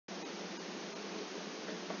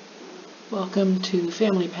Welcome to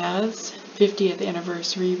Family Paths 50th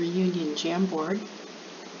Anniversary Reunion Jamboard.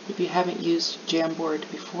 If you haven't used Jamboard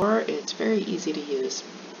before, it's very easy to use.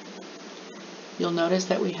 You'll notice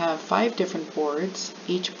that we have 5 different boards.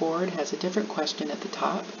 Each board has a different question at the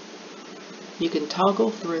top. You can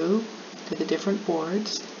toggle through to the different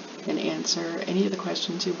boards and answer any of the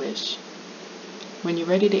questions you wish. When you're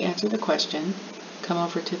ready to answer the question, come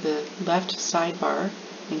over to the left sidebar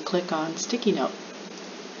and click on Sticky Note.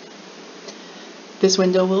 This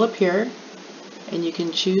window will appear and you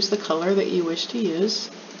can choose the color that you wish to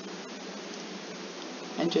use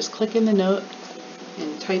and just click in the note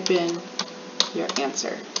and type in your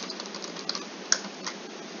answer.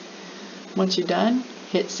 Once you're done,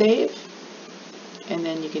 hit save and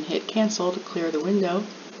then you can hit cancel to clear the window,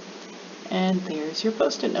 and there's your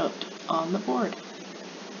post-it note on the board.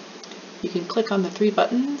 You can click on the 3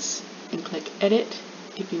 buttons and click edit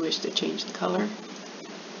if you wish to change the color,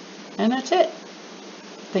 and that's it.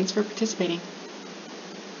 Thanks for participating.